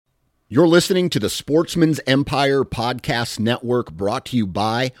You're listening to the Sportsman's Empire Podcast Network, brought to you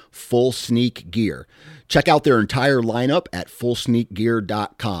by Full Sneak Gear. Check out their entire lineup at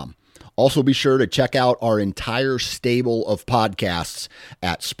fullsneakgear.com. Also be sure to check out our entire stable of podcasts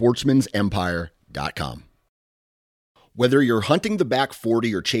at sportsmansempire.com. Whether you're hunting the back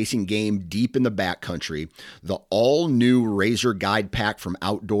 40 or chasing game deep in the backcountry, the all-new Razor Guide Pack from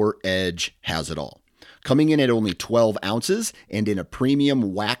Outdoor Edge has it all. Coming in at only 12 ounces and in a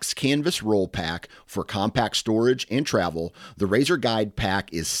premium wax canvas roll pack for compact storage and travel, the Razor Guide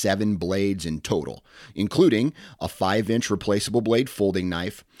Pack is 7 blades in total, including a 5-inch replaceable blade folding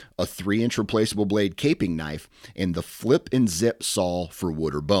knife, a 3-inch replaceable blade caping knife, and the flip and zip saw for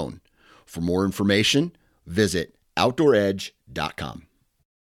wood or bone. For more information, visit OutdoorEdge.com.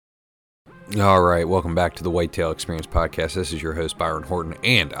 All right, welcome back to the Whitetail Experience Podcast. This is your host, Byron Horton,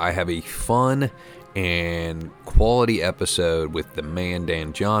 and I have a fun and quality episode with the man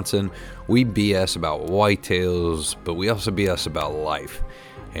Dan Johnson. We BS about whitetails, but we also BS about life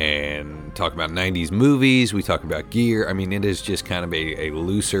and talk about 90s movies. We talk about gear. I mean, it is just kind of a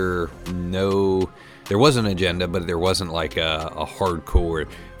looser, there was an agenda, but there wasn't like a hardcore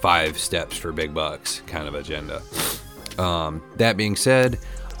 5 steps for big bucks kind of agenda. That being said,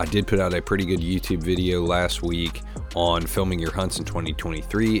 I did put out a pretty good YouTube video last week on filming your hunts in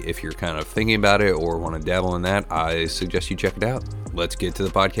 2023. If you're kind of thinking about it or want to dabble in that, I suggest you check it out. Let's get to the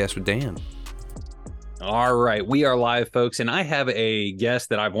podcast with Dan. All right, we are live, folks, and I have a guest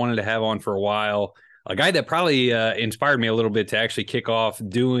that I've wanted to have on for a while, a guy that probably inspired me a little bit to actually kick off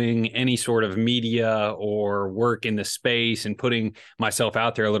doing any sort of media or work in the space and putting myself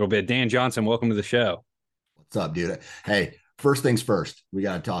out there a little bit. Dan Johnson, welcome to the show. What's up, dude? Hey, first things first, we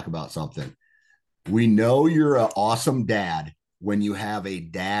got to talk about something. We know you're an awesome dad when you have a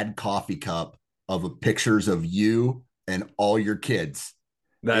dad coffee cup of pictures of you and all your kids.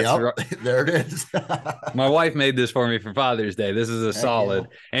 That's right. There it is. My wife made this for me for Father's Day. This is a solid.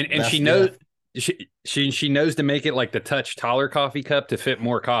 And she knows she knows to make it like the touch taller coffee cup to fit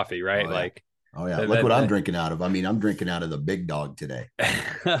more coffee, right? Oh yeah. Look what I'm drinking out of. I mean, I'm drinking out of the big dog today.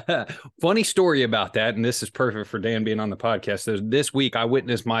 Funny story about that, and this is perfect for Dan being on the podcast. So this week I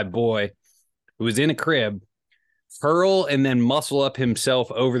witnessed my boy, who was in a crib, hurl and then muscle up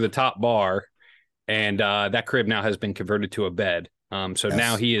himself over the top bar, and that crib now has been converted to a bed. So yes.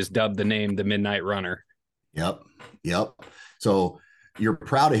 Now he is dubbed the Midnight Runner. Yep. So you're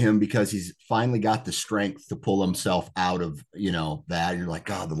proud of him because he's finally got the strength to pull himself out of, that. You're like,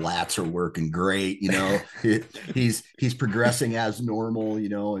 God, the lats are working great. He's progressing as normal,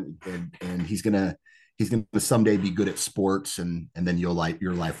 and he's gonna someday be good at sports, and then your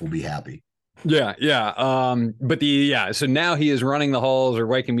life will be happy. Yeah. So now he is running the halls or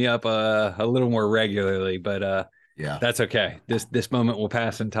waking me up a little more regularly, but yeah, that's okay. This moment will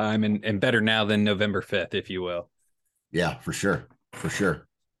pass in time, and better now than November 5th, if you will. Yeah, for sure.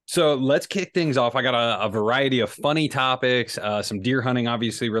 So let's kick things off. I got a variety of funny topics, some deer hunting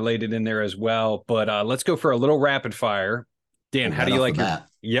obviously related in there as well, but let's go for a little rapid fire. Dan, how do you like your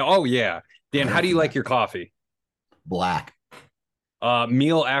Dan, how do you like your coffee? Black.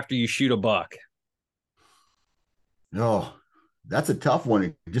 Meal after you shoot a buck. Oh, that's a tough one.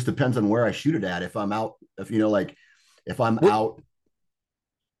 It just depends on where I shoot it at. If I'm out, if I'm out,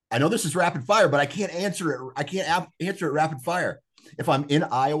 I know this is rapid fire, but I can't answer it. I can't answer it rapid fire. If I'm in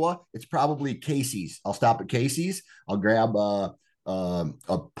Iowa, it's probably Casey's. I'll stop at Casey's. I'll grab a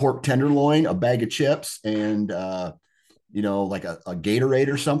pork tenderloin, a bag of chips, and like a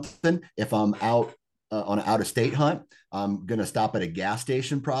Gatorade or something. If I'm out on an out-of-state hunt, I'm gonna stop at a gas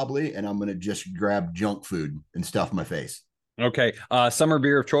station probably, and I'm gonna just grab junk food and stuff my face. Okay. Summer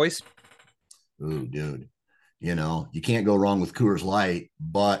beer of choice? Ooh, dude. You can't go wrong with Coors Light,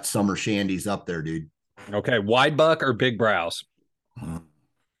 but Summer Shandy's up there, dude. Okay. Wide buck or big browse?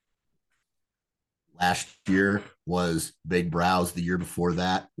 Last year was big browse. The year before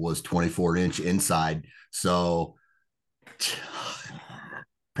that was 24-inch inside. So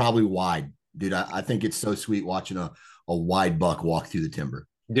probably wide. Dude, I think it's so sweet watching a wide buck walk through the timber.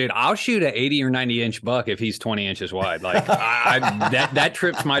 Dude, I'll shoot an 80 or 90-inch buck if he's 20 inches wide. Like that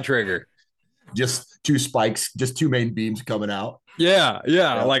trips my trigger. Just 2 spikes, just 2 main beams coming out. Yeah.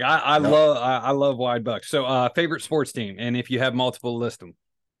 Like I love wide bucks. So favorite sports team, and if you have multiple, list them.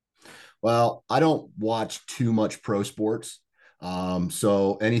 Well, I don't watch too much pro sports.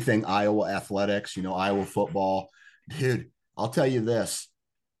 So anything Iowa athletics, Iowa football. Dude, I'll tell you this.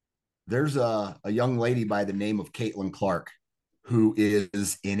 There's a young lady by the name of Caitlin Clark who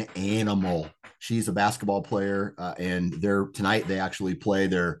is an animal. She's a basketball player, and tonight they actually play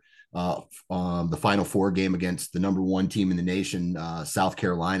their the Final Four game against the number 1 team in the nation, South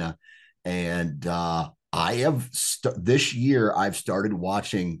Carolina. And I have this year I've started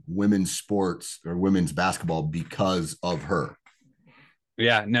watching women's sports or women's basketball because of her.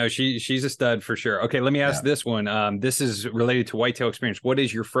 Yeah, no, she's a stud for sure. Okay, let me ask Yeah. this one. This is related to Whitetail Experience. What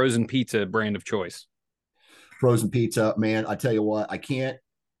is your frozen pizza brand of choice? Frozen pizza, man, I tell you what, I can't.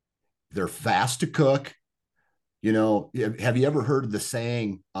 They're fast to cook. You know, have you ever heard the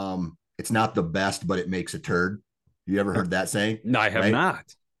saying, it's not the best, but it makes a turd? You ever heard that saying? No, I have Right?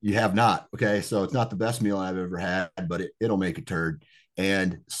 not. You have not. Okay. So it's not the best meal I've ever had, but it'll make a turd.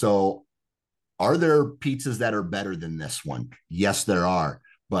 And so, are there pizzas that are better than this one? Yes, there are.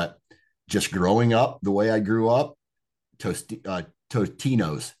 But just growing up the way I grew up,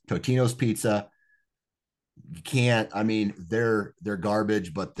 Totino's pizza, you can't. I mean, they're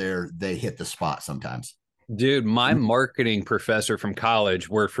garbage, but they hit the spot sometimes. Dude, my marketing professor from college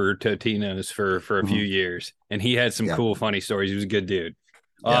worked for Totino's for a few Mhm. years, and he had some Yeah. cool, funny stories. He was a good dude.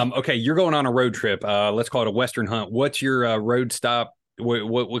 Yeah. Okay, you're going on a road trip. Let's call it a Western hunt. What's your road stop?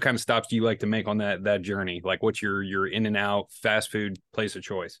 What kind of stops do you like to make on that journey? Like, what's your in and out fast food place of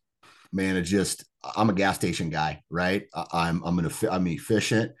choice? Man, I'm a gas station guy, right? I'm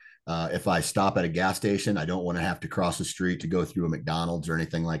efficient. If I stop at a gas station, I don't want to have to cross the street to go through a McDonald's or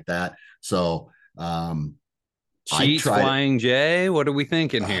anything like that. So I Cheats, try to, Flying J. What are we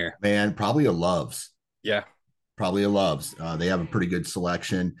thinking here? man, probably a Love's. Yeah. Probably a Love's. They have a pretty good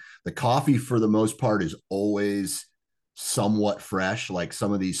selection. The coffee, for the most part, is always somewhat fresh. Like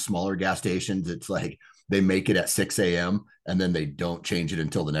some of these smaller gas stations, it's like they make it at 6 a.m. and then they don't change it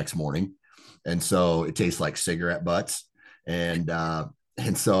until the next morning, and so it tastes like cigarette butts. And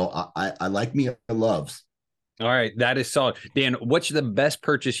so I like me a Love's. All right, that is solid. Dan, what's the best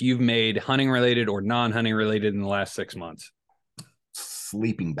purchase you've made, hunting related or non-hunting related, in the last 6 months?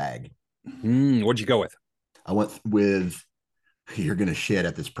 Sleeping bag. What'd you go with? I went with, you're gonna shit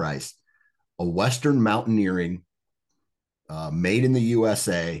at this price, a Western Mountaineering, made in the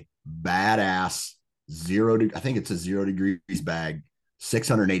USA, badass, I think it's a 0 degrees bag,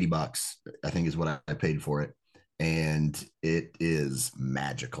 $680, I think is what I paid for it. And it is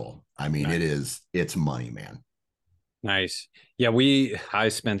magical. I mean, Nice. it's money, man. Nice. Yeah, I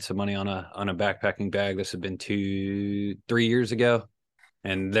spent some money on a backpacking bag. This had been 3 years ago,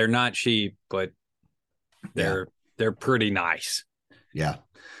 and they're not cheap, but Yeah. they're pretty nice. Yeah.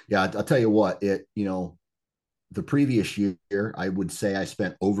 Yeah. I'll tell you what, the previous year, I would say I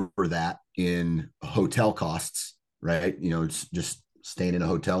spent over that in hotel costs, right? It's just staying in a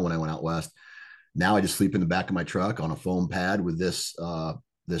hotel when I went out west. Now I just sleep in the back of my truck on a foam pad with this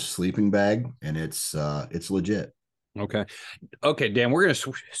sleeping bag, and it's legit. Okay. Okay, Dan, we're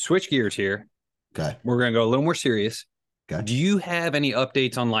gonna switch gears here. Okay. We're gonna go a little more serious. Okay. Do you have any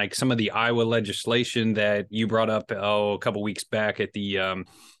updates on like some of the Iowa legislation that you brought up a couple weeks back at the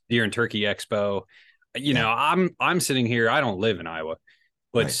Deer and Turkey Expo? Yeah. I'm sitting here. I don't live in Iowa,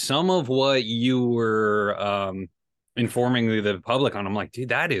 but Right. some of what you were informing the public on, I'm like, dude,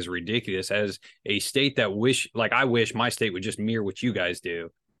 that is ridiculous. As a state that I wish my state would just mirror what you guys do.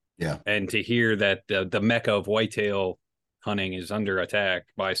 Yeah. And to hear that the mecca of whitetail hunting is under attack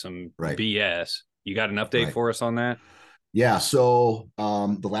by some Right. BS. You got an update Right. for us on that? Yeah. So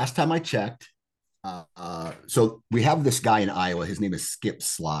the last time I checked, so we have this guy in Iowa. His name is Skip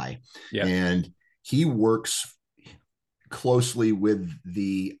Sly, Yeah. and he works closely with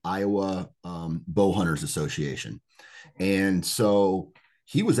the Iowa Bow Hunters Association. And so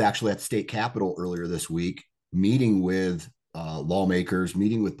he was actually at the state capitol earlier this week, meeting with lawmakers,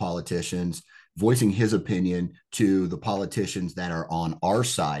 meeting with politicians, voicing his opinion to the politicians that are on our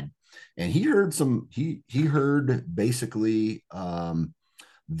side. And he heard basically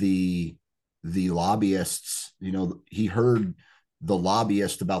the lobbyists, he heard the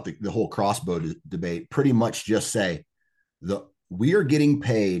lobbyist about the whole crossbow debate pretty much just say, we are getting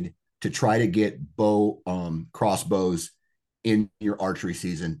paid to try to get crossbows in your archery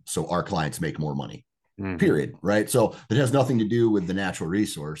season so our clients make more money. Mm-hmm. Period. Right. So it has nothing to do with the natural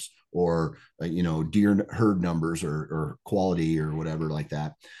resource or deer herd numbers or quality or whatever like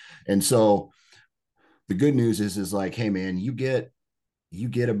that. And so the good news is like, hey man, you get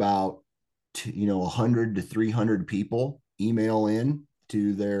about 100 to 300 people email in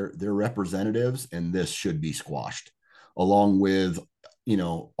to their representatives, and this should be squashed along with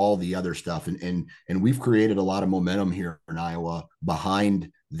all the other stuff. And we've created a lot of momentum here in Iowa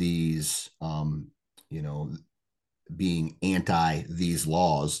behind these being anti these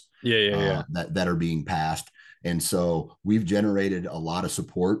laws that are being passed. And so we've generated a lot of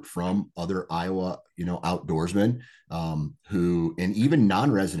support from other Iowa, outdoorsmen who, and even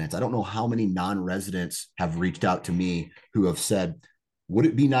non-residents. I don't know how many non-residents have reached out to me who have said, Would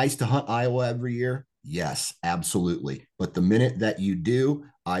it be nice to hunt Iowa every year? Yes, absolutely. But the minute that you do,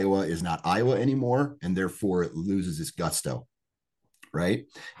 Iowa is not Iowa anymore, and therefore it loses its gusto, right?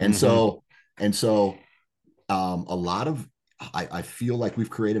 And Mm-hmm. so, and so, a lot of I feel like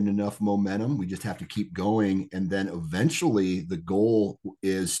we've created enough momentum. We just have to keep going, and then eventually the goal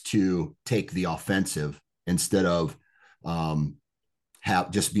is to take the offensive instead of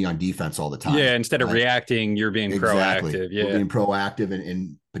have just be on defense all the Yeah. time, Instead of right? reacting, you're being Exactly. proactive. We're Yeah. being proactive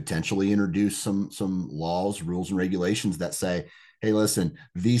and potentially introduce some laws, rules, and regulations that say, hey, listen,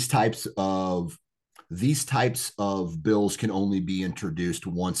 these types of bills can only be introduced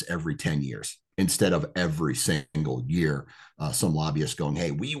once every 10 years instead of every single year. Some lobbyists going,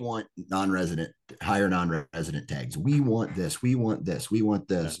 hey, we want higher non-resident tags. We want this, we want this, we want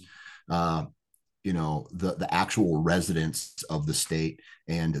Yeah. this. Uh, the actual residents of the state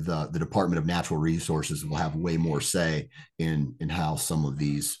and the Department of Natural Resources will have way more say in how some of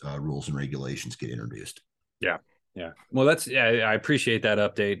these rules and regulations get introduced. Yeah. Yeah. Well, I appreciate that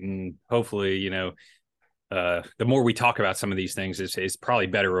update. And hopefully, the more we talk about some of these things is probably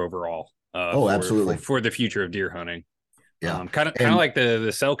better overall, Oh, absolutely. for the future of deer hunting. Yeah. Kind of And like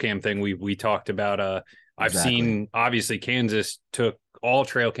the cell cam thing we talked about. I've exactly. seen, obviously, Kansas took all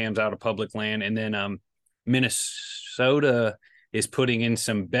trail cams out of public land, and then Minnesota is putting in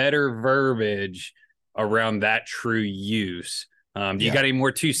some better verbiage around that true use. Do you Yeah. got any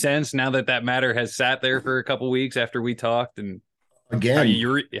more 2 cents now that matter has sat there for a couple weeks after we talked, and Again,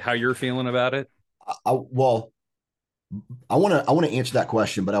 how you're feeling about it? well, I want to answer that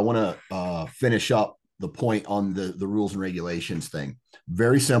question, but I want to finish up the point on the rules and regulations thing.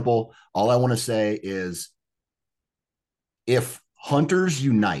 Very simple. All I want to say is, if hunters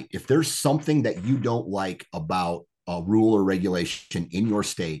unite, if there's something that you don't like about a rule or regulation in your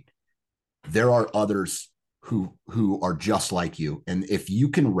state, there are others who are just like you. And if you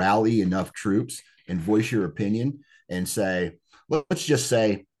can rally enough troops and voice your opinion and say, let's just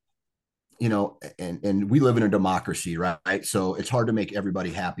say, and we live in a democracy, right? So it's hard to make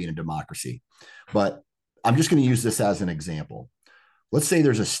everybody happy in a democracy. But I'm just going to use this as an example. Let's say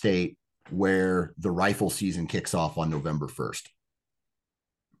there's a state where the rifle season kicks off on November 1st.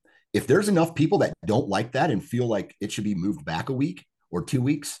 If there's enough people that don't like that and feel like it should be moved back a week or 2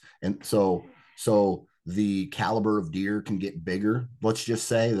 weeks, and so the caliber of deer can get bigger, let's just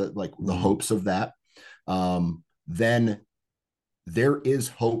say that, like, the hopes of that, then there is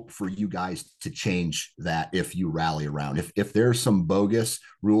hope for you guys to change that if you rally around. If there's some bogus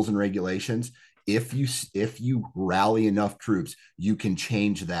rules and regulations, if you rally enough troops, you can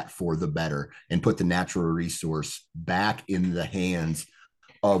change that for the better and put the natural resource back in the hands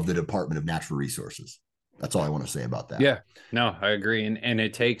of the Department of Natural Resources. That's all I want to say about that. Yeah, no, I agree. And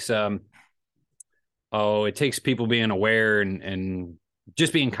it takes people being aware and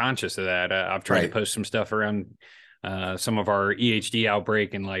just being conscious of that. I've tried to post some stuff around some of our EHD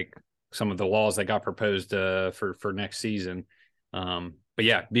outbreak and like some of the laws that got proposed for next season. But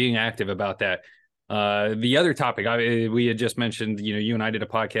yeah, being active about that. The other topic we had just mentioned, you and I did a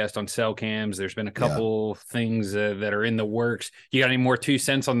podcast on cell cams. There's been a couple things that are in the works. You got any more 2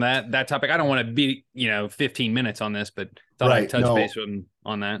 cents on that topic? I don't want to be 15 minutes on this, but thought I'd touch base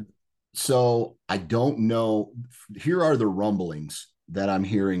on that. So I don't know. Here are the rumblings that I'm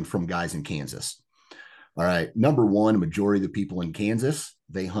hearing from guys in Kansas. All right. Number one, a majority of the people in Kansas,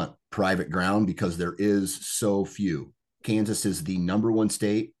 they hunt private ground because there is so few. Kansas is the number one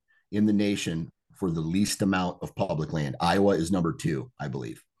state in the nation for the least amount of public land. Iowa is number two, I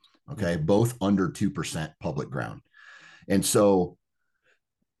believe. Okay. Both under 2% public ground. And so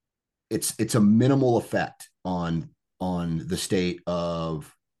it's a minimal effect on the state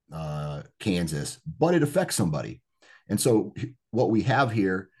of Kansas, but it affects somebody. And so what we have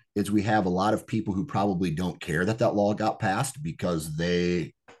here is we have a lot of people who probably don't care that law got passed because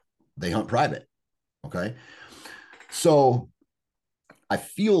they hunt private. Okay. So I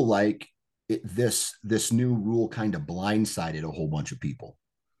feel like this new rule kind of blindsided a whole bunch of people.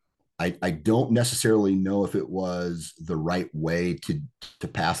 I don't necessarily know if it was the right way to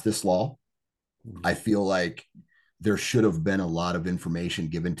pass this law. I feel like there should have been a lot of information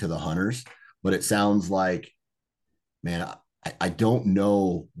given to the hunters, but it sounds like, man, I don't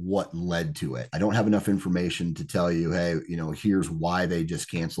know what led to it. I don't have enough information to tell you, hey, here's why they just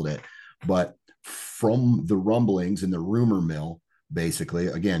canceled it. But from the rumblings and the rumor mill, basically,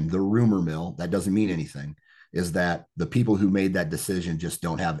 again, the rumor mill, that doesn't mean anything, is that the people who made that decision just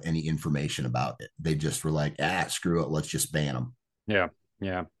don't have any information about it. They just were like, screw it, let's just ban them. Yeah.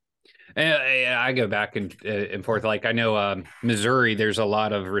 Yeah. And I go back and forth. Like, I know Missouri, there's a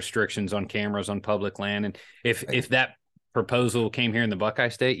lot of restrictions on cameras on public land. And if that proposal came here in the Buckeye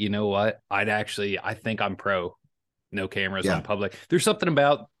State, you know what? I think I'm pro no cameras on public. There's something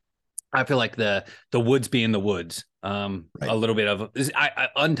about, I feel like the woods being the woods. A little bit of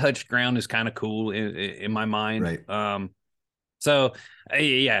untouched ground is kind of cool in my mind. Right. So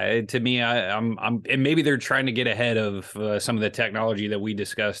yeah, to me, I'm and maybe they're trying to get ahead of some of the technology that we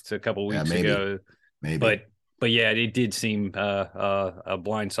discussed a couple weeks ago. Maybe. But yeah, it did seem a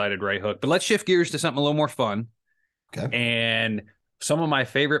blindsided right hook. But let's shift gears to something a little more fun. Okay. And some of my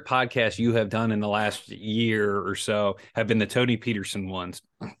favorite podcasts you have done in the last year or so have been the Tony Peterson ones,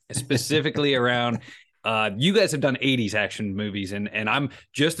 specifically around. You guys have done 80s action movies, and I'm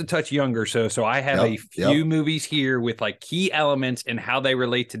just a touch younger, so I have a few movies here with like key elements and how they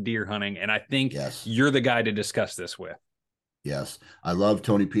relate to deer hunting, and I think you're the guy to discuss this with. Yes, I love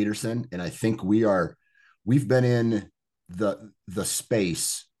Tony Peterson, and I think we've been in the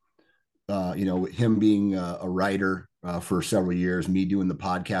space. Him being a writer for several years, me doing the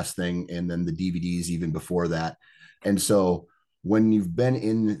podcast thing, and then the DVDs even before that, and so. When you've been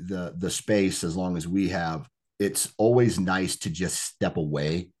in the space as long as we have, it's always nice to just step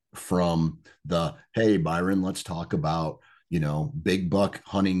away from hey, Byron, let's talk about, big buck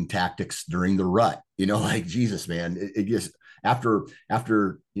hunting tactics during the rut. Like Jesus, man, it just after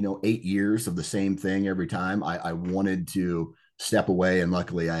 8 years of the same thing every time, I wanted to step away. And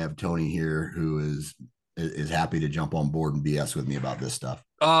luckily I have Tony here who is happy to jump on board and BS with me about this stuff.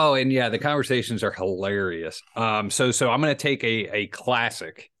 Oh, and yeah, the conversations are hilarious. So I'm going to take a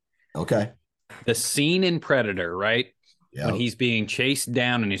classic. Okay. The scene in Predator, right? Yep. When he's being chased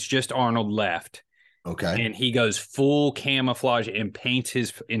down and it's just Arnold left. Okay. And he goes full camouflage and paints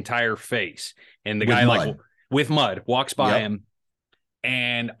his entire face. And the guy with mud walks by him.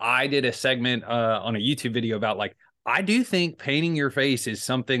 And I did a segment on a YouTube video about I do think painting your face is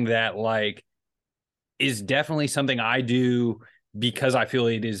something that is definitely something I do because I feel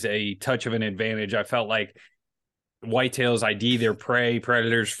it is a touch of an advantage. I felt like whitetails ID their prey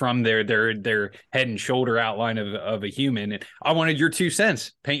predators from their head and shoulder outline of a human. And I wanted your 2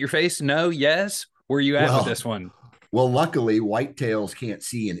 cents. Paint your face? No? Yes? Where are you at with this one? Well, luckily, whitetails can't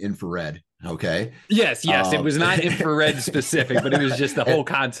see in infrared. Okay. Yes. It was not infrared specific, but it was just the whole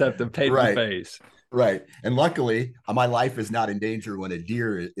concept of painting the face. Right. And luckily, my life is not in danger when a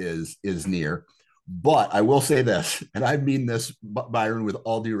deer is near. But I will say this, and I mean this, Byron, with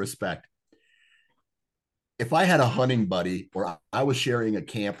all due respect. If I had a hunting buddy or I was sharing a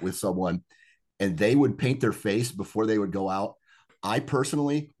camp with someone and they would paint their face before they would go out, I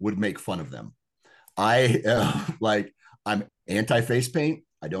personally would make fun of them. I'm anti-face paint.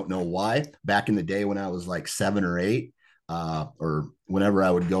 I don't know why. Back in the day when I was 7 or 8, or whenever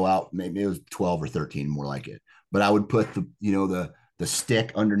I would go out, maybe it was 12 or 13, more like it. But I would put the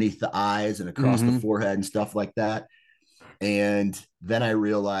stick underneath the eyes and across the forehead and stuff like that. And then I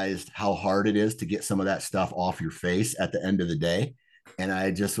realized how hard it is to get some of that stuff off your face at the end of the day. And I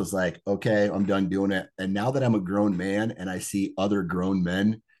just was like, okay, I'm done doing it. And now that I'm a grown man and I see other grown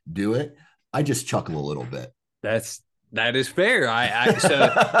men do it, I just chuckle a little bit. That is fair.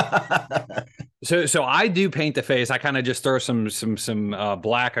 So I do paint the face. I kind of just throw some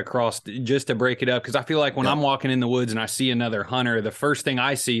black across just to break it up. Cause I feel like when I'm walking in the woods and I see another hunter, the first thing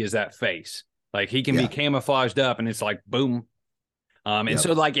I see is that face. Like he can be camouflaged up and it's like, boom. So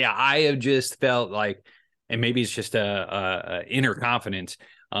I have just felt like, and maybe it's just a inner confidence.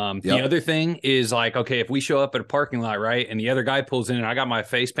 The other thing is okay, if we show up at a parking lot, right, and the other guy pulls in and I got my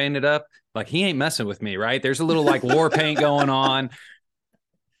face painted up, he ain't messing with me, right? There's a little war paint going on.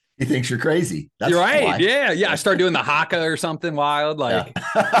 He thinks you're crazy. That's you're right. Why. Yeah. I start doing the haka or something wild.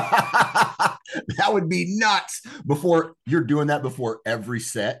 That would be nuts. Before you're doing that before every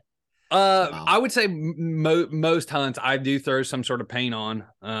set. Wow. I would say most hunts I do throw some sort of paint on.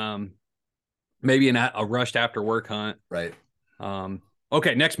 Maybe in a rushed after work hunt. Right.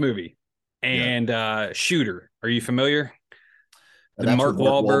 Okay, next movie. And Shooter. Are you familiar? The Mark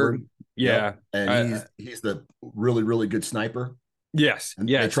Wahlberg. Yeah. Yep. And he's the really, really good sniper. Yes. And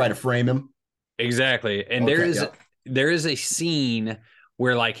they try to frame him. Exactly. And there is a scene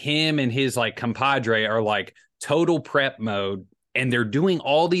where him and his compadre are total prep mode. And they're doing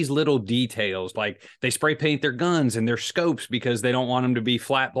all these little details. They spray paint their guns and their scopes because they don't want them to be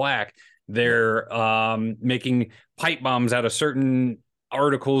flat black. They're making pipe bombs out of certain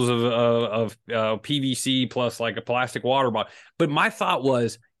articles of PVC plus a plastic water bottle. But my thought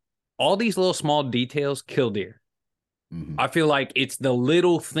was all these little small details kill deer. Mm-hmm. I feel like it's the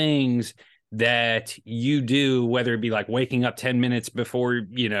little things that you do, whether it be waking up 10 minutes before,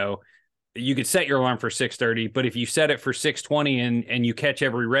 you could set your alarm for 6:30, but if you set it for 6:20 and you catch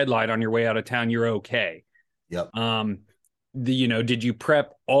every red light on your way out of town, you're okay. Yep. did you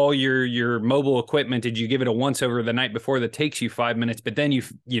prep all your mobile equipment? Did you give it a once over the night before that takes you 5 minutes? But then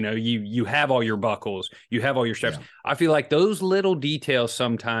you have all your buckles, you have all your straps. Yeah, I feel like those little details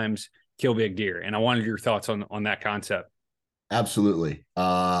sometimes kill big deer. And I wanted your thoughts on that concept. absolutely.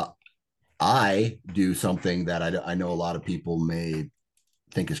 I do something that I know a lot of people may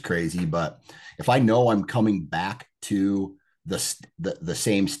think is crazy, but if I know I'm coming back to the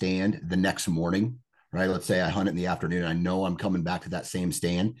same stand the next morning, right? Let's say I hunt it in the afternoon. I know I'm coming back to that same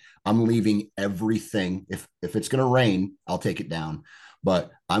stand. I'm leaving everything. If it's going to rain, I'll take it down, but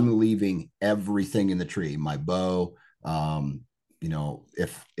I'm leaving everything in the tree. My bow,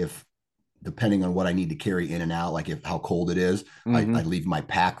 if depending on what I need to carry in and out, like if how cold it is, I leave my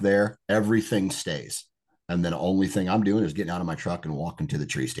pack there. Everything stays. And then the only thing I'm doing is getting out of my truck and walking to the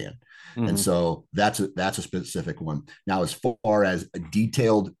tree stand. And so that's a specific one. Now, as far as a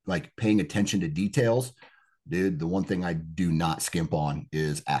detailed, like paying attention to details, dude, the one thing I do not skimp on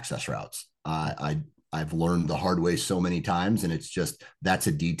is access routes. I've learned the hard way so many times, and it's just that's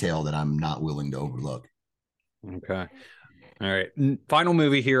a detail that I'm not willing to overlook. Okay. All right. Final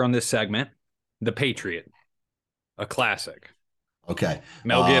movie here on this segment, The Patriot, a classic. Okay.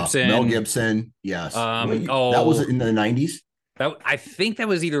 Mel Mel Gibson. Gibson. Yes. That was Oh, in the 90s. I think that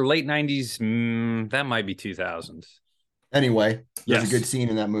was either late 90s. That might be 2000s. Anyway, there's a Yes. good scene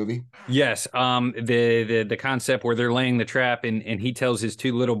in that movie. Yes. The concept where they're laying the trap and he tells his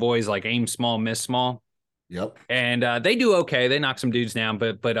two little boys like aim small, miss small. Yep. And they do okay. They knock some dudes down,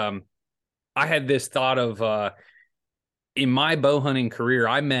 but I had this thought of in my bow hunting career,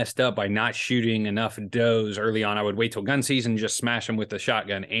 I messed up by not shooting enough does early on. I would wait till gun season, just smash them with the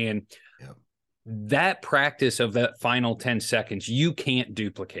shotgun. And Yep. that practice of that final 10 seconds, you can't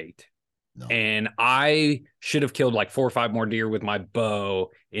duplicate. No. And I should have killed like 4 or 5 more deer with my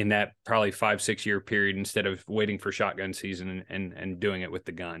bow in that probably 5-6 year period instead of waiting for shotgun season and doing it with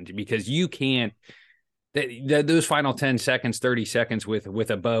the gun, because you can't. Those final 10 seconds, 30 seconds with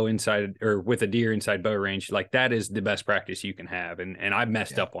a bow inside or with a deer inside bow range, like that is the best practice you can have. And I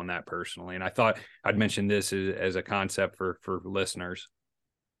messed up on that personally. And I thought I'd mention this as a concept for listeners.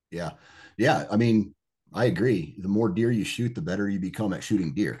 Yeah. Yeah. I mean, I agree. The more deer you shoot, the better you become at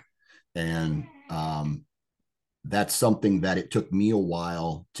shooting deer. And that's something that it took me a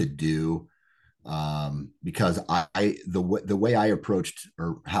while to do, because the way I approached,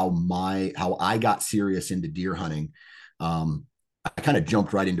 or how I got serious into deer hunting, I kind of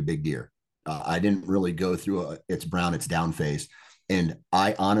jumped right into big deer. I didn't really go through it's brown, it's down phase, and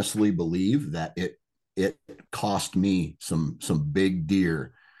I honestly believe that it cost me some big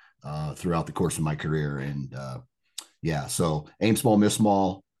deer throughout the course of my career. And yeah, so aim small, miss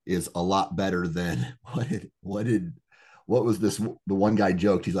small is a lot better than what was this? The one guy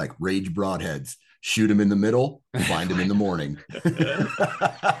joked, he's like, rage broadheads, shoot him in the middle, find him in the morning.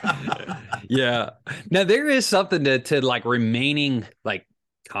 Yeah. Now there is something to like remaining like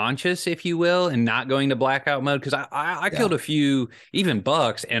conscious, if you will, and not going to blackout mode. Cause I killed a few even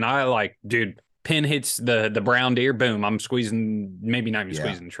bucks, and I like, dude, pin hits the brown deer, boom, I'm squeezing, maybe not even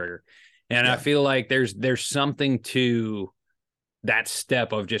squeezing the trigger. And I feel like there's something to that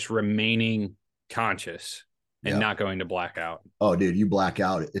step of just remaining conscious and not going to blackout. Oh, dude, you black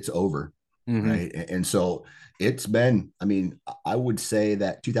out, it's over. Right. And so it's been, I mean, I would say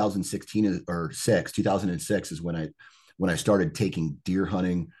that 2006 is when I started taking deer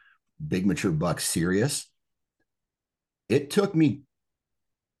hunting, big mature bucks serious. It took me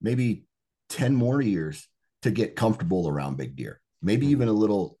maybe 10 more years to get comfortable around big deer, maybe even a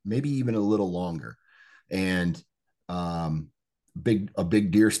little longer. And a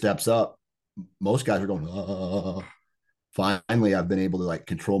big deer steps up, most guys are going, finally I've been able to like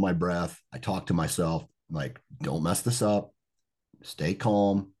control my breath. I talk to myself, like, don't mess this up, stay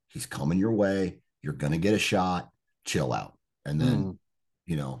calm, he's coming your way, you're gonna get a shot, chill out, and then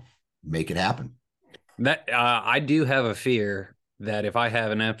make it happen. That I do have a fear that if I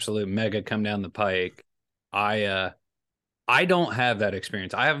have an absolute mega come down the pike, I don't have that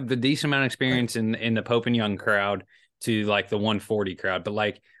experience. I have the decent amount of experience in the Pope and Young crowd to like the 140 crowd, but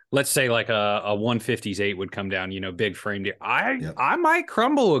like let's say like a 150s 8 would come down, big frame deer. I might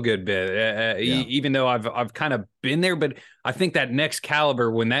crumble a good bit, even though I've kind of been there. But I think that next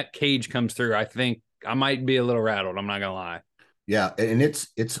caliber, when that cage comes through, I think I might be a little rattled. I'm not gonna lie. Yeah, and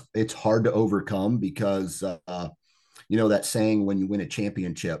it's hard to overcome because that saying, when you win a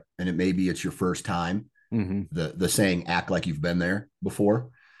championship and maybe it's your first time, the saying, act like you've been there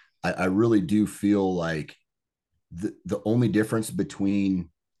before. I really do feel like the only difference between,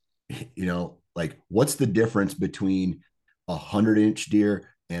 like, what's the difference between a 100-inch deer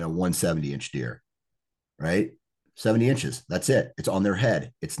and a 170-inch deer, right? 70 inches. That's it. It's on their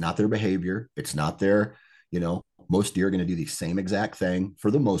head. It's not their behavior. It's not their, most deer are going to do the same exact thing for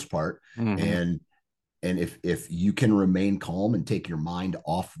the most part. Mm-hmm. And if you can remain calm and take your mind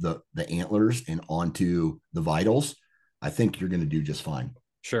off the antlers and onto the vitals, I think you're going to do just fine.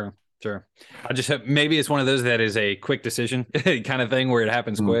 Sure. I just have, maybe it's one of those that is a quick decision kind of thing where it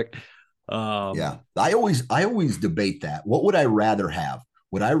happens quick. Yeah. I always debate that. What would I rather have?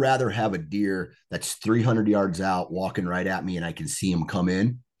 Would I rather have a deer that's 300 yards out walking right at me and I can see him come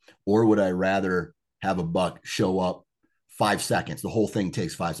in? Or would I rather have a buck show up 5 seconds? The whole thing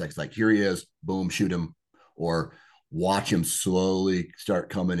takes 5 seconds. Like, here he is, boom, shoot him. Or watch him slowly start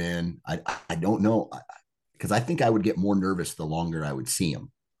coming in. I don't know, because I think I would get more nervous the longer I would see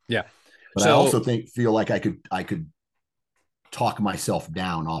him. Yeah. But I also feel like I could talk myself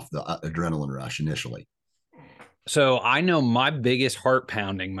down off the adrenaline rush initially. So I know my biggest heart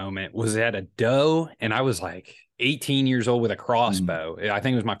pounding moment was at a doe, and I was like 18 years old with a crossbow. I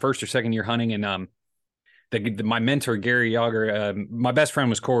think it was my first or second year hunting, and my mentor Gary Yager, my best friend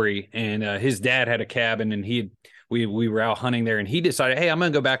was Corey, and his dad had a cabin, and we were out hunting there, and he decided, hey, I'm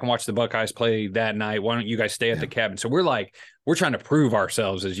gonna go back and watch the Buckeyes play that night. Why don't you guys stay at the cabin? So we're trying to prove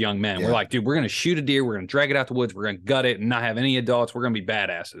ourselves as young men. Yeah. We're like, dude, we're gonna shoot a deer, we're gonna drag it out the woods, we're gonna gut it, and not have any adults. We're gonna be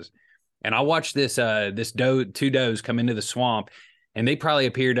badasses. And I watched this two does come into the swamp, and they probably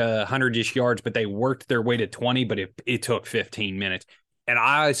appeared 100-ish yards, but they worked their way to 20, but it took 15 minutes. And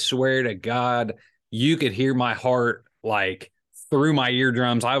I swear to God, you could hear my heart like through my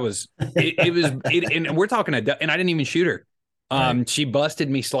eardrums. And we're talking and I didn't even shoot her. Right. She busted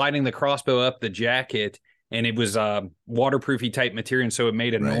me sliding the crossbow up the jacket, and it was waterproofy type material, so it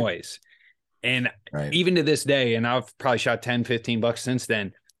made a noise. And even to this day, and I've probably shot 10, 15 bucks since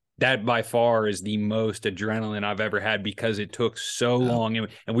then, that by far is the most adrenaline I've ever had, because it took so long,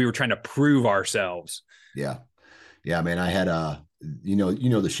 and we were trying to prove ourselves. Yeah. Yeah, man. I had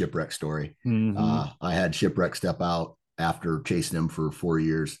the shipwreck story. Mm-hmm. I had shipwreck step out after chasing him for 4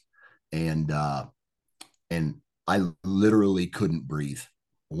 years, and I literally couldn't breathe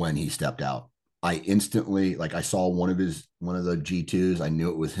when he stepped out. I instantly, like, I saw one of the G2s. I knew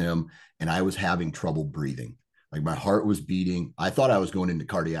it was him, and I was having trouble breathing. Like, my heart was beating. I thought I was going into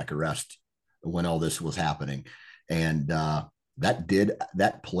cardiac arrest when all this was happening. And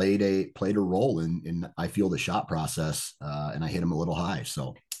that played a role in I feel the shot process, and I hit him a little high.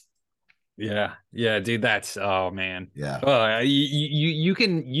 So yeah, dude, that's, oh man. Yeah. I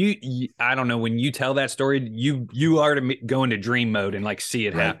don't know, when you tell that story, you are to go into dream mode and like see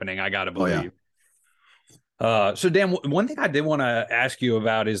it happening. I got to believe. So Dan, one thing I did want to ask you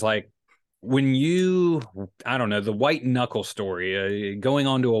about is like, when the white knuckle story, going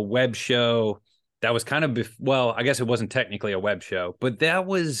on to a web show that was kind of, I guess it wasn't technically a web show, but that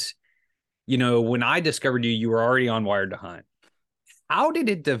was, when I discovered you were already on Wired to Hunt. How did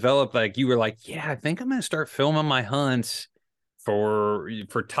it develop? Like, you were like, yeah, I think I'm going to start filming my hunts for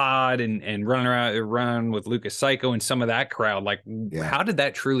Todd and run with Lucas Psycho and some of that crowd. Like, How did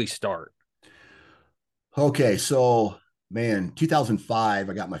that truly start? Okay. So, man, 2005,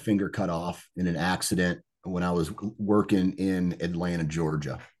 I got my finger cut off in an accident when I was working in Atlanta,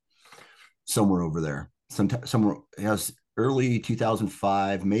 Georgia, somewhere over there. Somewhere, it was early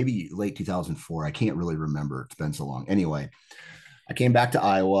 2005, maybe late 2004. I can't really remember. It's been so long. Anyway, I came back to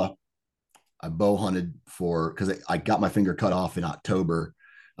Iowa. I bow hunted because I got my finger cut off in October.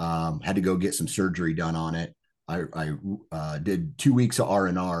 Had to go get some surgery done on it. I did 2 weeks of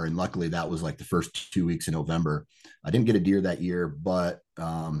R&R, and luckily that was like the first 2 weeks in November. I didn't get a deer that year, but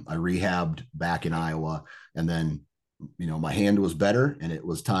I rehabbed back in Iowa, and then my hand was better, and it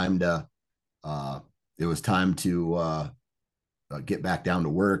was time to get back down to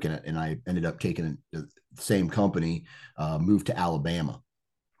work, and I ended up taking the same company, moved to Alabama.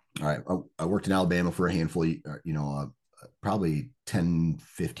 All right, I worked in Alabama for a handful of, probably 10,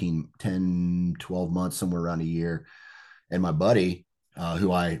 12 months, somewhere around a year. And my buddy,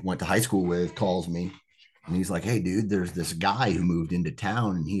 who I went to high school with, calls me, and he's like, hey, dude, there's this guy who moved into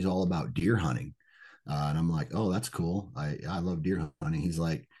town, and he's all about deer hunting. And I'm like, oh, that's cool. I love deer hunting. He's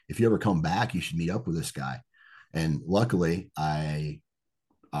like, if you ever come back, you should meet up with this guy. And luckily, I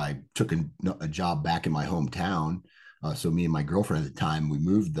took a job back in my hometown. So me and my girlfriend at the time, we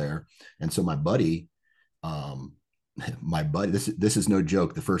moved there. And so my buddy, this is no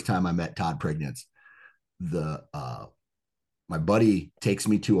joke. The first time I met Todd Prignitz, my buddy takes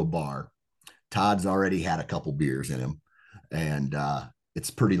me to a bar. Todd's already had a couple beers in him, and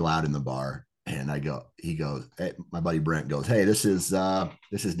it's pretty loud in the bar. And my buddy Brent goes, hey, this is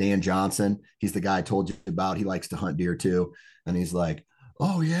Dan Johnson. He's the guy I told you about. He likes to hunt deer too. And he's like,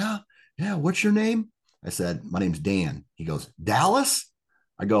 oh yeah. Yeah. What's your name? I said, my name's Dan. He goes, Dallas?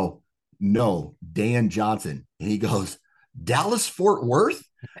 I go, no, Dan Johnson. And he goes, Dallas Fort Worth?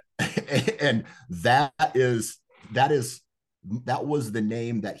 And that is that was the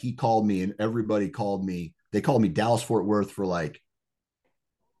name that he called me, and everybody called me. They called me Dallas Fort Worth for like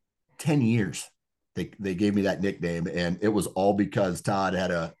 10 years. They gave me that nickname, and it was all because Todd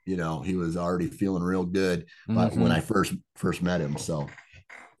had he was already feeling real good when I first met him. So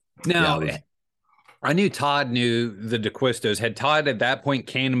now yeah, I knew Todd knew the DeQuistos. Had Todd at that point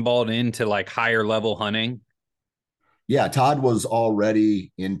cannonballed into like higher level hunting? yeah, Todd was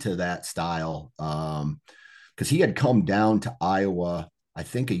already into that style because he had come down to Iowa, I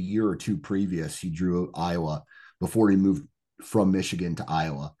think a year or two previous. He drew Iowa before he moved from Michigan to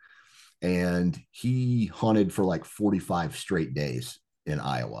Iowa. And he hunted for like 45 straight days in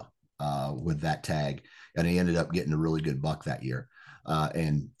Iowa with that tag. And he ended up getting a really good buck that year.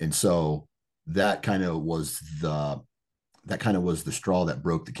 And so that kind of was the straw that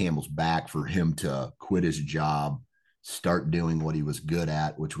broke the camel's back for him to quit his job, start doing what he was good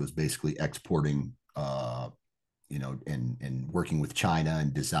at, which was basically exporting, and working with China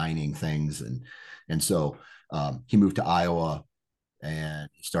and designing things. And so he moved to Iowa and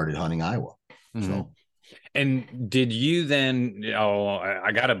he started hunting Iowa. So, and did you then,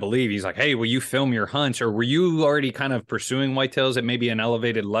 I got to believe he's like, hey, will you film your hunts? Or were you already kind of pursuing whitetails at maybe an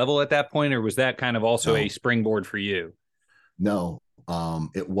elevated level at that point? Or was that kind of also a springboard for you? No,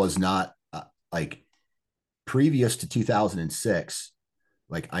 it was not like previous to 2006.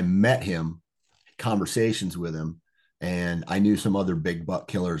 Like I met him, conversations with him, and I knew some other big buck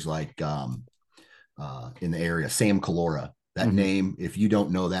killers like in the area, Sam Calora. That name, if you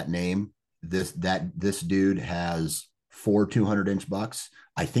don't know that name, this dude has 4 200-inch bucks.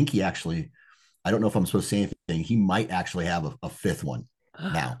 I think he actually, I don't know if I'm supposed to say anything. He might actually have a fifth one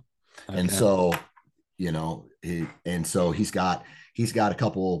now. Okay. And so, he's got a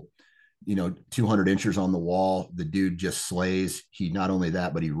couple, 200 inchers on the wall. The dude just slays. He not only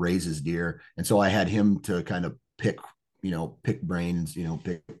that, but he raises deer. And so I had him to kind of pick brains,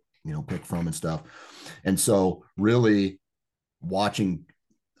 pick from and stuff. And so really watching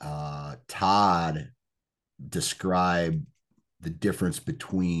Todd describe the difference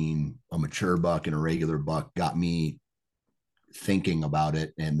between a mature buck and a regular buck got me thinking about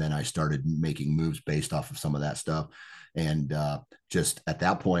it. And then I started making moves based off of some of that stuff. And just at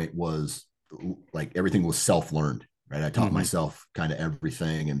that point was like everything was self-learned, right? I taught myself kind of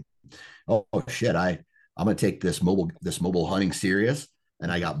everything. And oh shit, I'm gonna take this mobile hunting serious.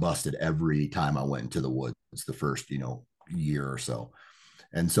 And I got busted every time I went into the woods the first, year or so.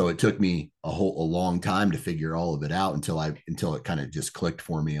 And so it took me a long time to figure all of it out until it kind of just clicked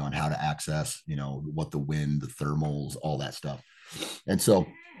for me on how to access, what the wind, the thermals, all that stuff. And so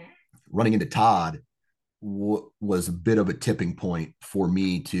running into Todd was a bit of a tipping point for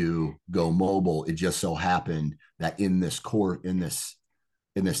me to go mobile. It just so happened that in this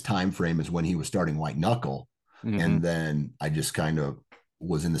time frame is when he was starting white knuckle. And then I just kind of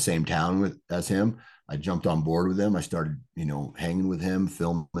was in the same town as him. I jumped on board with him. I started, hanging with him,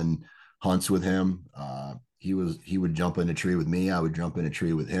 filming hunts with him. He would jump in a tree with me. I would jump in a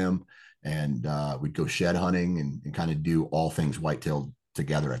tree with him, and we'd go shed hunting and kind of do all things whitetail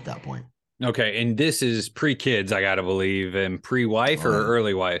together at that point. Okay. And this is pre-kids, I got to believe, and pre-wife or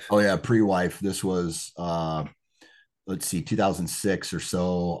early wife? Oh yeah. Pre-wife. This was, let's see, 2006 or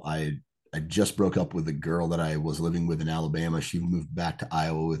so. I just broke up with a girl that I was living with in Alabama. She moved back to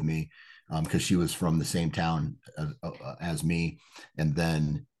Iowa with me because she was from the same town as me. And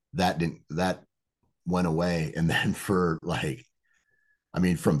then that went away. And then from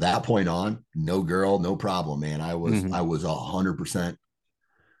that point on, no girl, no problem, man. I was 100%.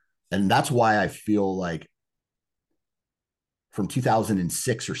 And that's why I feel like from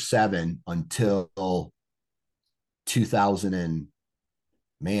 2006 or 7 until 2000 and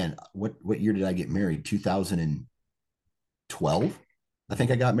man, what year did I get married? 2012, I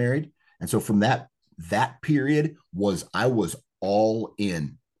think I got married. And so from that period I was all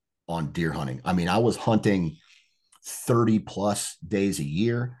in on deer hunting. I mean, I was hunting 30 plus days a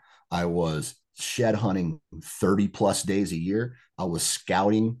year. I was shed hunting 30 plus days a year. I was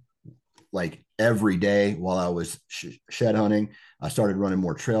scouting like every day while I was shed hunting. I started running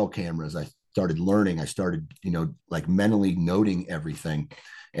more trail cameras. I started learning. I started, like mentally noting everything.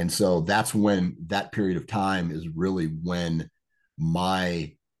 And so that's when that period of time is really when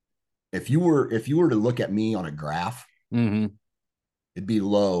if you were to look at me on a graph, it'd be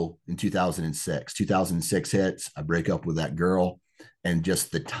low in 2006. 2006 hits, I break up with that girl, and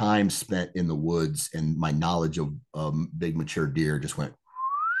just the time spent in the woods and my knowledge of big mature deer just went.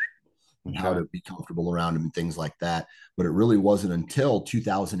 and how to be comfortable around him and things like that. But it really wasn't until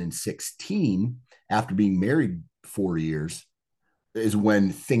 2016, after being married 4 years, is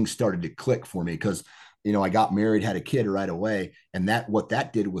when things started to click for me. Because I got married, had a kid right away, and what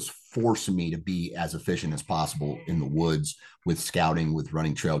that did was force me to be as efficient as possible in the woods, with scouting, with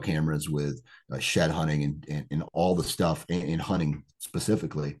running trail cameras, with shed hunting, and all the stuff in hunting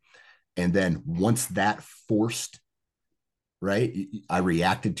specifically. And then once that forced, right, I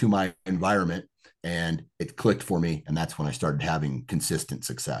reacted to my environment and it clicked for me, and that's when I started having consistent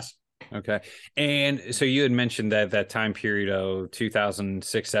success. Okay. And so you had mentioned that time period of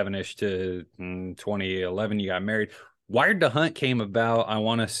 2006, 7-ish to 2011, you got married. Wired to Hunt came about, I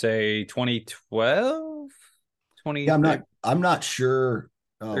want to say 2012, 20. Yeah, I'm not sure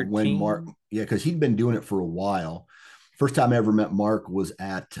when Mark, yeah, because he'd been doing it for a while. First time I ever met Mark was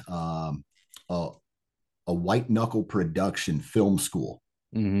at a white knuckle production film school,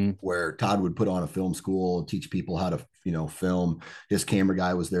 where Todd would put on a film school and teach people how to, film. His camera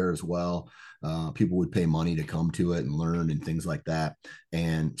guy was there as well. People would pay money to come to it and learn and things like that.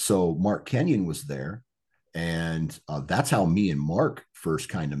 And so Mark Kenyon was there, and that's how me and Mark first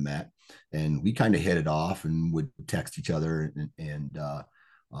kind of met. And we kind of hit it off and would text each other and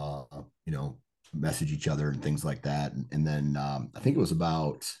message each other and things like that. And then I think it was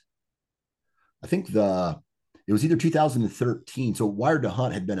either 2013. So Wired to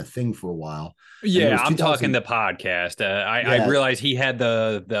Hunt had been a thing for a while. Yeah, I'm talking the podcast. I realized he had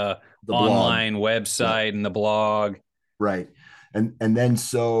the online website and the blog. Right. And then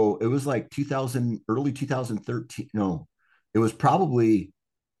so it was like early 2013. No, it was probably,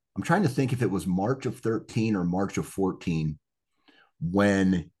 I'm trying to think if it was March of 13 or March of 14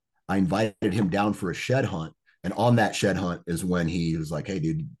 when I invited him down for a shed hunt. And on that shed hunt is when he was like, "Hey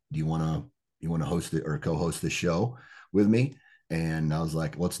dude, do you want to host it or co-host this show with me?" And I was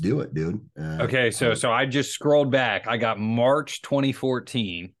like, "Let's do it, dude." Okay. So I just scrolled back. I got March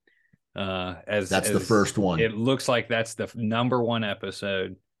 2014. That's the first one. It looks like that's the number one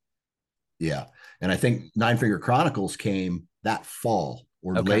episode. Yeah. And I think Nine Finger Chronicles came that fall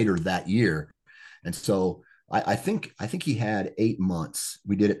or later that year. And so I think he had 8 months.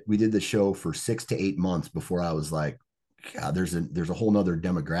 We did the show for 6 to 8 months before I was like, God, there's a whole nother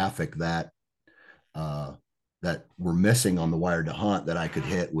demographic that we're missing on the Wired to Hunt that I could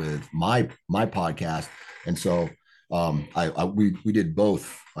hit with my podcast. And so we did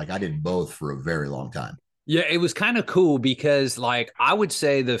both. Like I did both for a very long time. Yeah, it was kind of cool because, like, I would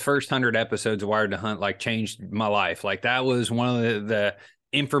say the first 100 episodes of Wired to Hunt like changed my life. Like that was one of the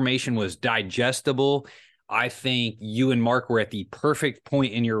information was digestible. I think you and Mark were at the perfect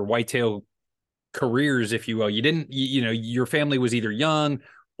point in your whitetail careers, if you will. You didn't, your family was either young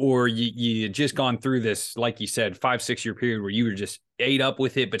or you had just gone through this, like you said, 5-6 year period where you were just ate up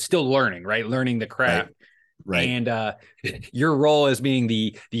with it, but still learning, right? Learning the craft. Right. And your role as being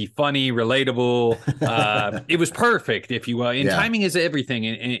the funny, relatable, it was perfect, if you will. And timing is everything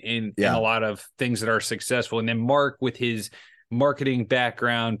in a lot of things that are successful. And then Mark, with his marketing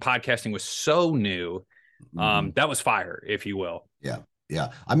background, podcasting was so new. That was fire, if you will. Yeah.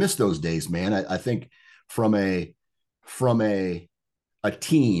 Yeah. I miss those days, man. I think from a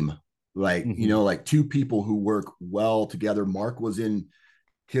team, like, like two people who work well together. Mark was in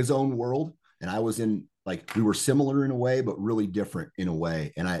his own world and I was in, like, we were similar in a way, but really different in a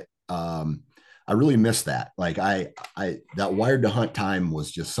way. And I really miss that. Like that Wired to Hunt time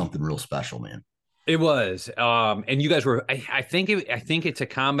was just something real special, man. It was. And you guys were, I think it's a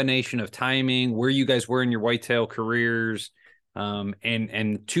combination of timing, where you guys were in your whitetail careers,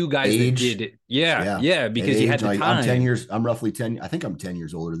 and two guys that did it. Yeah. Because age, you had the time. I'm 10 years. I'm roughly 10. I think I'm 10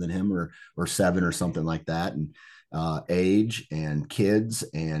 years older than him or 7 or something like that. And age and kids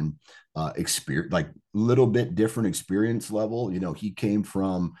and experience, like little bit different experience level. He came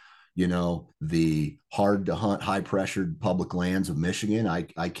from, the hard to hunt, high pressured public lands of Michigan.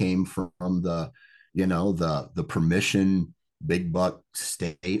 I came from the permission big buck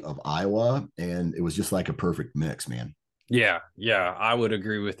state of Iowa. And it was just like a perfect mix, man. Yeah, I would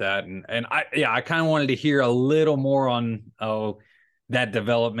agree with that. And I kind of wanted to hear a little more on that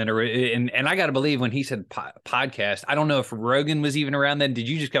development, and I got to believe when he said podcast, I don't know if Rogan was even around then. Did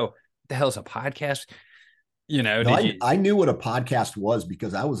you just go, what the hell's a podcast? I knew what a podcast was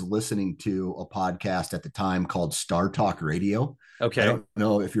because I was listening to a podcast at the time called Star Talk Radio. Okay. I don't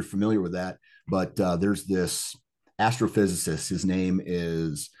know if you're familiar with that, but there's this astrophysicist. His name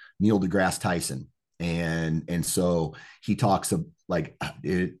is Neil deGrasse Tyson. And so he talks of like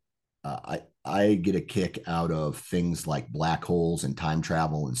it. I get a kick out of things like black holes and time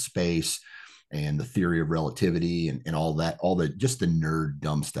travel and space and the theory of relativity and all that, just the nerd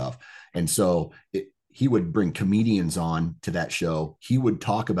dumb stuff. And so he would bring comedians on to that show. He would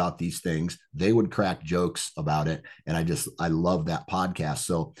talk about these things. They would crack jokes about it. And I love that podcast.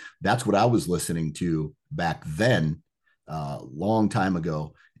 So that's what I was listening to back then, long time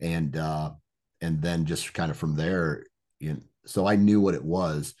ago. And then just kind of from there, so I knew what it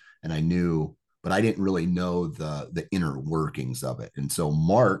was, and but I didn't really know the inner workings of it. And so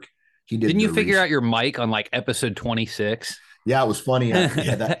Mark, he did. Didn't you figure out your mic on like episode 26? Yeah, it was funny.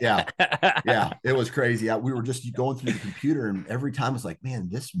 Yeah, it was crazy. We were just going through the computer, and every time it's like, man,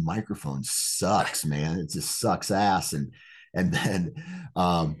 this microphone sucks, man. It just sucks ass. And then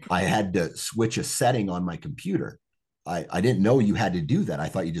I had to switch a setting on my computer. I didn't know you had to do that. I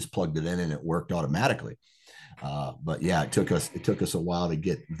thought you just plugged it in and it worked automatically. But yeah, it took us a while to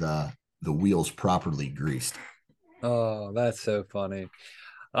get the wheels properly greased. Oh, that's so funny.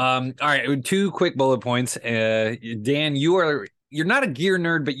 All right, 2 quick bullet points. Dan, you're not a gear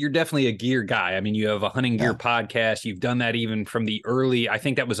nerd, but you're definitely a gear guy. I mean, you have a hunting gear podcast. You've done that even from the early, I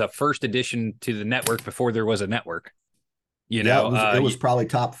think that was a first addition to the network before there was a network. It was probably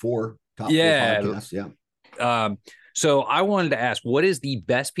top four podcasts. Yeah. So I wanted to ask, what is the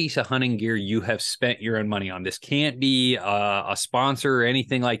best piece of hunting gear you have spent your own money on? This can't be a sponsor or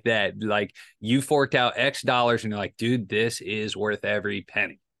anything like that. Like, you forked out X dollars and you're like, dude, this is worth every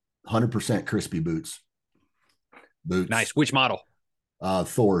penny. 100% crispy boots. Nice. Which model?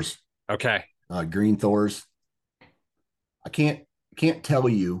 Thors. Okay. Green Thors. I can't tell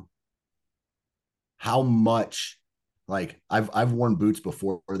you how much, like, I've worn boots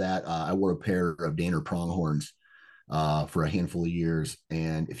before that. I wore a pair of Danner pronghorns for a handful of years.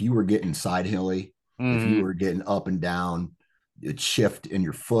 And if you were getting side hilly, if you were getting up and down, it'd shift in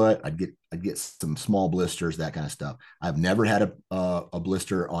your foot. I'd get some small blisters, that kind of stuff. I've never had a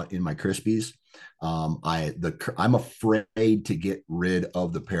blister in my Crispies. I'm afraid to get rid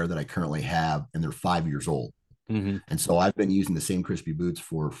of the pair that I currently have, and they're 5 years old. Mm-hmm. And so I've been using the same Crispy boots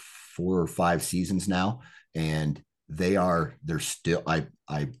for 4 or 5 seasons now, and they're still, I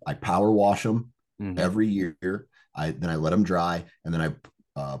power wash them every year. Then I let them dry, and then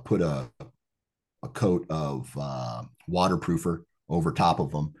I put a coat of waterproofer over top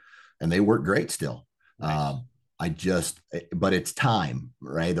of them, and they work great still. Nice. But it's time,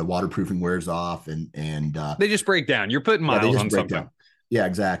 right? The waterproofing wears off, and they just break down. You're putting miles on something. Down. Yeah,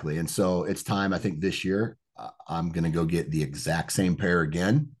 exactly. And so it's time. I think this year I'm going to go get the exact same pair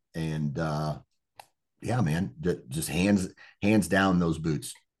again. And yeah, man, just hands down those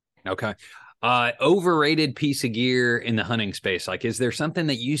boots. Okay. Overrated piece of gear in the hunting space. Like, is there something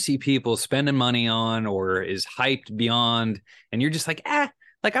that you see people spending money on or is hyped beyond, and you're just like,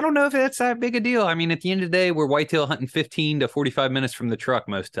 like, I don't know if that's that big a deal. I mean, at the end of the day, we're whitetail hunting 15 to 45 minutes from the truck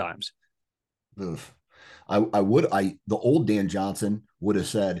most times. Oof. The old Dan Johnson would have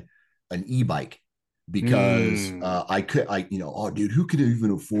said an e-bike, because dude, who could even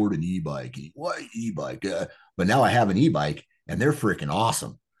afford an e-bike? What e-bike? But now I have an e-bike, and they're freaking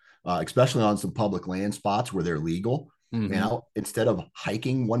awesome. Especially on some public land spots where they're legal. And instead of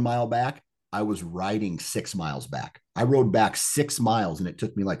hiking 1 mile back, I was riding 6 miles back. I rode back 6 miles, and it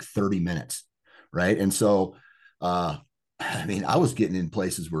took me like 30 minutes. Right. And so, I mean, I was getting in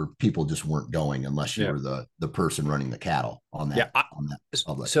places where people just weren't going unless you were the person running the cattle on that. On that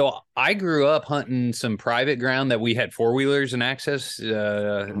public. So I grew up hunting some private ground that we had 4-wheelers and access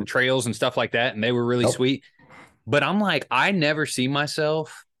trails and stuff like that. And they were really sweet. But I'm like, I never see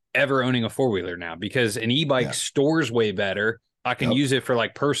myself ever owning a 4-wheeler now, because an e-bike stores way better. I can use it for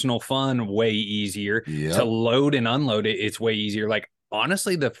like personal fun way easier. To load and unload it, it's way easier. Like,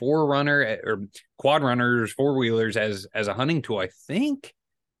 honestly, the 4Runner or quad runners, 4-wheelers as a hunting tool, I think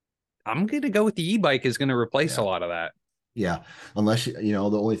I'm going to go with the e-bike is going to replace a lot of that. Yeah. Unless, the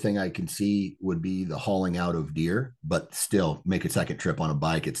only thing I can see would be the hauling out of deer, but still make a second trip on a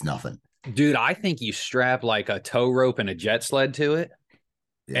bike. It's nothing. Dude, I think you strap like a tow rope and a jet sled to it.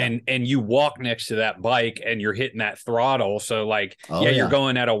 Yeah. And you walk next to that bike and you're hitting that throttle. So like, you're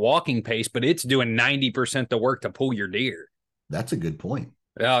going at a walking pace, but it's doing 90% the work to pull your deer. That's a good point.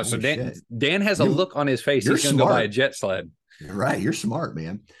 Yeah. So Dan has a look on his face. He's going to go buy a jet sled. You're right. You're smart,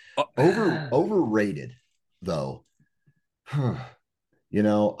 man. Overrated though.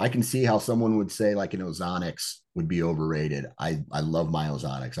 I can see how someone would say like an Ozonics would be overrated. I love my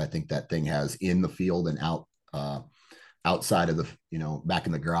Ozonics. I think that thing has in the field and outside of the, back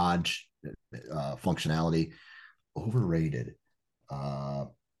in the garage functionality. Overrated. The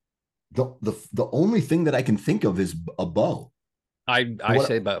only thing that I can think of is a bow. I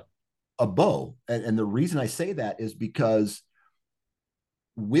say bow. A bow. And the reason I say that is because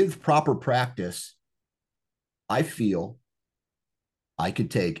with proper practice, I feel I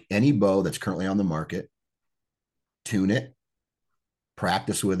could take any bow that's currently on the market, tune it,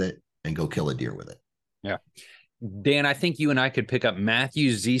 practice with it, and go kill a deer with it. Yeah. Dan, I think you and I could pick up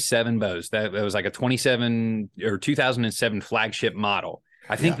Matthew's Z7 bows. That was like a 27 or 2007 flagship model.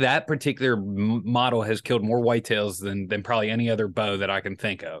 I think that particular model has killed more whitetails than probably any other bow that I can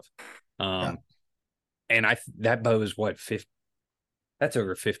think of. And that bow is what, that's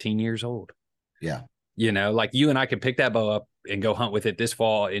over 15 years old. Yeah. You know, like you and I could pick that bow up and go hunt with it this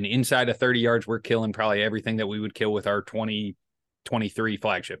fall. And inside of 30 yards, we're killing probably everything that we would kill with our 2023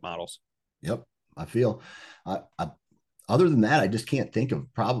 flagship models. Yep. I feel, other than that, I just can't think of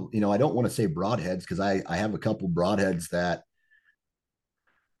probably, I don't want to say broadheads because I have a couple broadheads that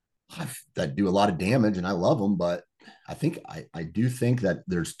do a lot of damage and I love them, but I do think that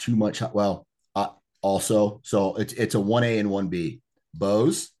there's too much. Well, also, so it's a 1A and 1B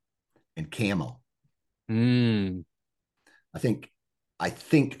bows and camo. I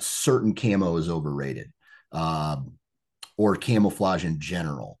think certain camo is overrated, or camouflage in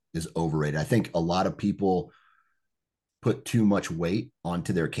general is overrated. I think a lot of people put too much weight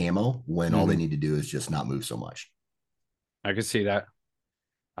onto their camo when all they need to do is just not move so much. I could see that.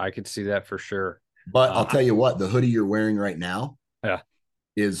 I could see that for sure. But I'll tell you what, the hoodie you're wearing right now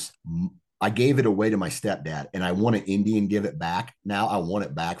I gave it away to my stepdad and I want an Indian give it back. Now I want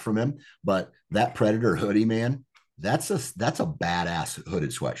it back from him. But that Predator hoodie, man, that's a badass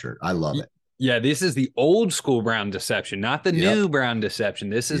hooded sweatshirt. I love it. Yeah, this is the old school Brown Deception, not the new Brown Deception.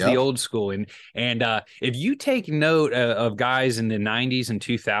 This is the old school. And if you take note of guys in the 90s and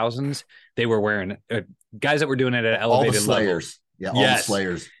 2000s, they were wearing guys that were doing it at an elevated all the Slayers. level. Yeah, all the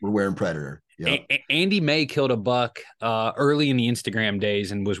Slayers were wearing Predator. Yep. Andy May killed a buck early in the Instagram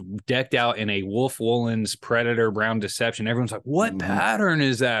days and was decked out in a Wolf Woolen's Predator Brown Deception. Everyone's like, what pattern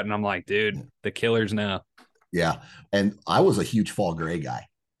is that? And I'm like, dude, the killers know. Yeah. And I was a huge fall gray guy.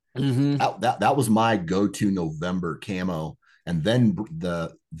 That was my go-to November camo. And then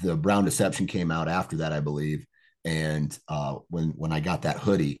the Brown Deception came out after that, I believe. And when I got that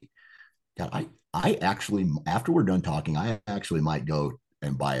hoodie, God, I actually, after we're done talking, I actually might go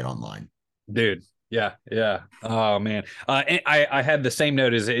and buy it online. Dude. Yeah. Oh man. I had the same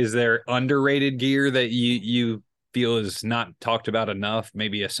note. Is there underrated gear that you feel is not talked about enough?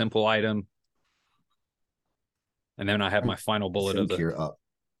 Maybe a simple item. And then I have my final bullet of the gear up.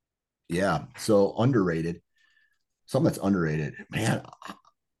 Yeah. So underrated, something that's underrated, man.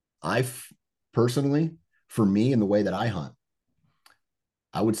 I've personally, for me, in the way that I hunt,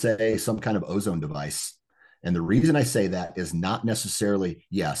 I would say some kind of ozone device. And the reason I say that is not necessarily,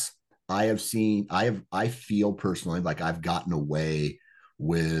 yes, I feel personally like I've gotten away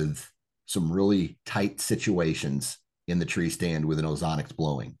with some really tight situations in the tree stand with an ozonics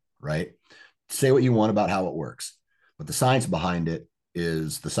blowing, right? Say what you want about how it works, but the science behind it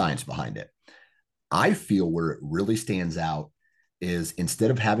is the science behind it. I feel where it really stands out is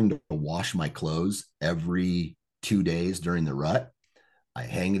instead of having to wash my clothes every 2 days during the rut, I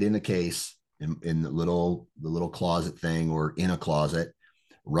hang it in a case in the little closet thing or in a closet,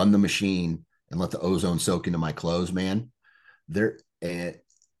 run the machine and let the ozone soak into my clothes, man.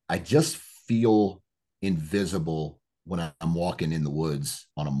 I just feel invisible when I'm walking in the woods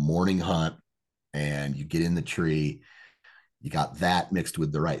on a morning hunt and you get in the tree. You got that mixed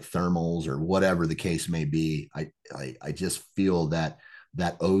with the right thermals or whatever the case may be. I just feel that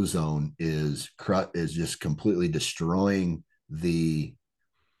ozone is just completely destroying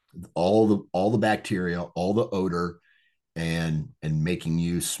all the bacteria, all the odor, and making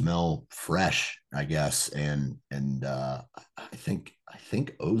you smell fresh, I guess. And I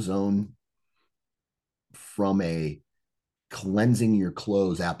think ozone from a cleansing your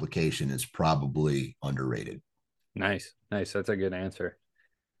clothes application is probably underrated. Nice. That's a good answer.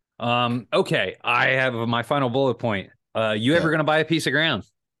 Okay. I have my final bullet point. You ever going to buy a piece of ground?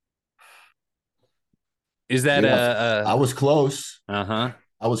 Is that I was close. Uh-huh.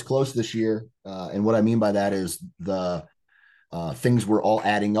 I was close this year. And what I mean by that is the things were all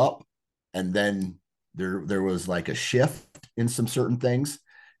adding up. And then there was like a shift in some certain things.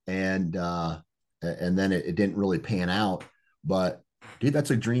 And then it didn't really pan out. But dude,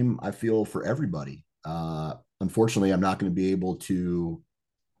 that's a dream I feel for everybody. Unfortunately, I'm not going to be able to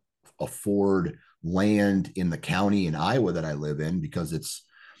afford land in the county in Iowa that I live in because it's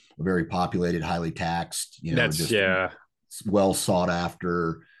a very populated, highly taxed, well sought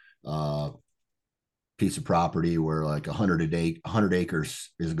after piece of property where like 100 acres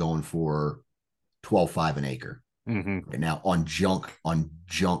is going for 12.5 an acre right now on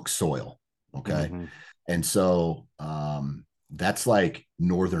junk soil. Okay. And so, That's like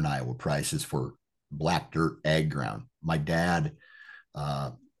northern Iowa prices for black dirt ag ground. My dad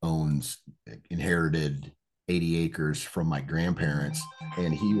uh, owns inherited 80 acres from my grandparents,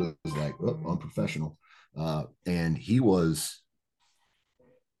 and he was like, oh, unprofessional. And he was,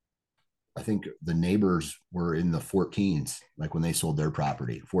 I think the neighbors were in the 14s, like when they sold their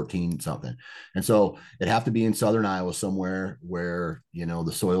property, 14 something. And so it'd have to be in southern Iowa somewhere where,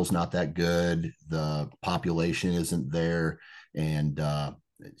 the soil's not that good, the population isn't there. And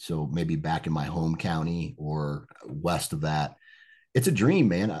so maybe back in my home county or west of that. It's a dream,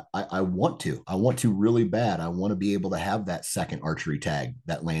 man. I want to really bad. I want to be able to have that second archery tag,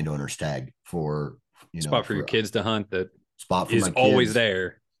 that landowner's tag Spot for your for a kids to hunt that spot for is my always kids.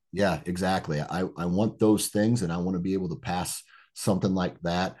 there. Yeah, exactly. I want those things, and I want to be able to pass something like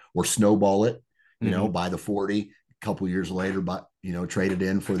that or snowball it, Mm-hmm. buy the 40 a couple years later, but trade it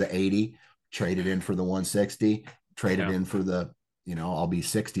in for the 80, trade it in for the 160, trade it Yeah. in for the, I'll be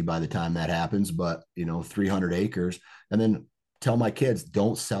 60 by the time that happens, but 300 acres, and then tell my kids,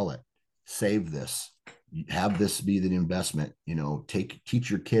 don't sell it, save this, have this be the investment, teach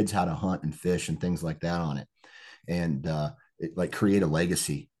your kids how to hunt and fish and things like that on it, and like create a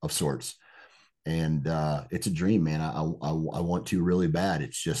legacy of sorts. And it's a dream, man. I want to really bad.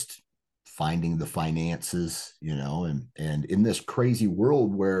 It's just finding the finances, and in this crazy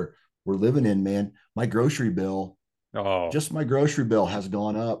world where we're living in, man, Oh, my grocery bill has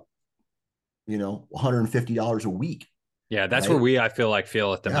gone up, $150 a week, yeah. That's where right? I feel like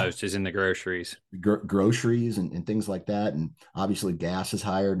feel it the Yeah. most is in the groceries. Groceries and things like that. And obviously gas is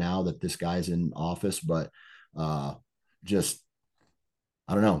higher now that this guy's in office, but uh, just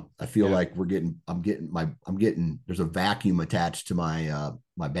I don't know. I feel Yeah. like there's a vacuum attached to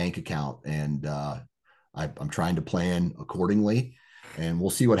my bank account, and I'm trying to plan accordingly, and we'll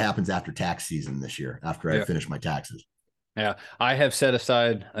see what happens after tax season this year, after I Yeah. finish my taxes. Yeah. I have set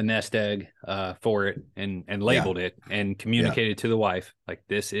aside a nest egg for it and Yeah. labeled it and Yeah. communicated to the wife like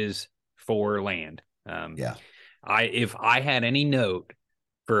this is for land. Yeah. If I had any note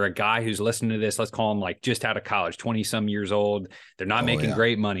for a guy who's listening to this, let's call him like just out of college, 20 some years old, they're not Oh making yeah.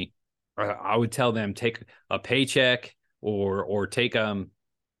 great money. I would tell them take a paycheck or take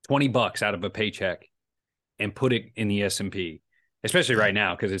 $20 out of a paycheck and put it in the S&P, especially Yeah. right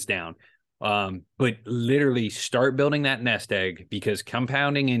now because it's down. But literally start building that nest egg because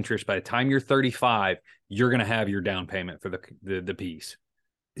compounding interest by the time you're 35, you're going to have your down payment for the piece.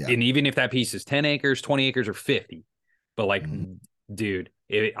 Yeah. And even if that piece is 10 acres, 20 acres, or 50, but like, Mhm. dude,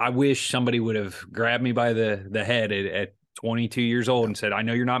 I wish somebody would have grabbed me by the head at 22 years old Yeah. and said, I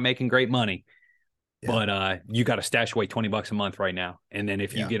know you're not making great money, Yeah. but you got to stash away $20 a month right now. And then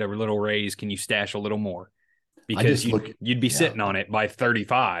if you Yeah. get a little raise, can you stash a little more? I Because just look. you'd be Yeah. sitting on it by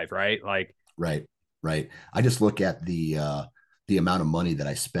 35, right? Like, Right. Right. I just look at the amount of money that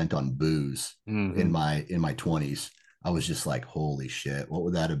I spent on booze mm-hmm. in my 20s. I was just like, holy shit, what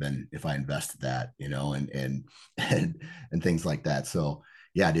would that have been if I invested that, and and things like that. So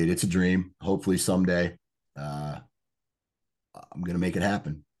yeah, dude, it's a dream. Hopefully someday uh I'm gonna make it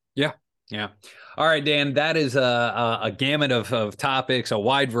happen. Yeah. Yeah. All right, Dan, that is a gamut of topics, a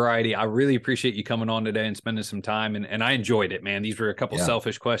wide variety. I really appreciate you coming on today and spending some time. And I enjoyed it, man. These were a couple Yeah.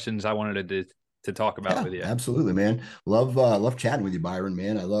 selfish questions I wanted to talk about Yeah, with you. absolutely, man. Love chatting with you, Byron,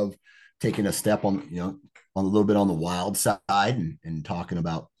 man. I love taking a step on, on a little bit on the wild side and talking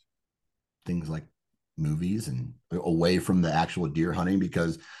about things like movies and away from the actual deer hunting,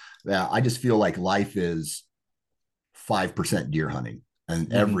 because I just feel like life is 5% deer hunting, and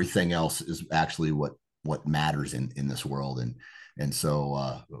Mm-hmm. everything else is actually what matters in this world. And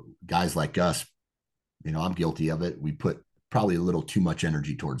so guys like us, I'm guilty of it. We put probably a little too much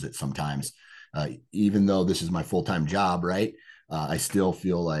energy towards it sometimes. Even though this is my full-time job, right? I still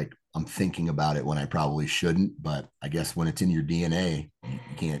feel like I'm thinking about it when I probably shouldn't. But I guess when it's in your DNA, you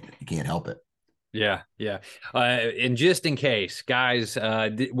can't help it. Yeah, yeah. And just in case, guys,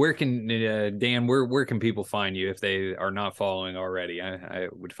 where can Dan? Where can people find you if they are not following already? I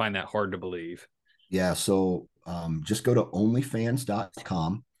would find that hard to believe. Yeah. So just go to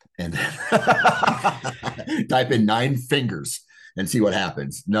onlyfans.com and type in 9 fingers and see what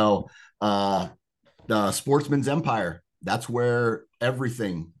happens. No, the Sportsman's Empire. That's where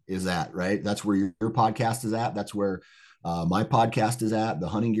everything is at, right? That's where your podcast is at. That's where my podcast is at. The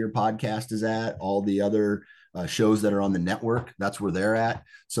Hunting Gear podcast is at. All the other shows that are on the network, that's where they're at.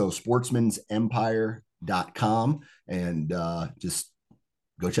 So sportsmansempire.com, and just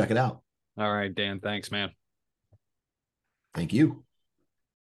go check it out. All right, Dan. Thanks, man. Thank you.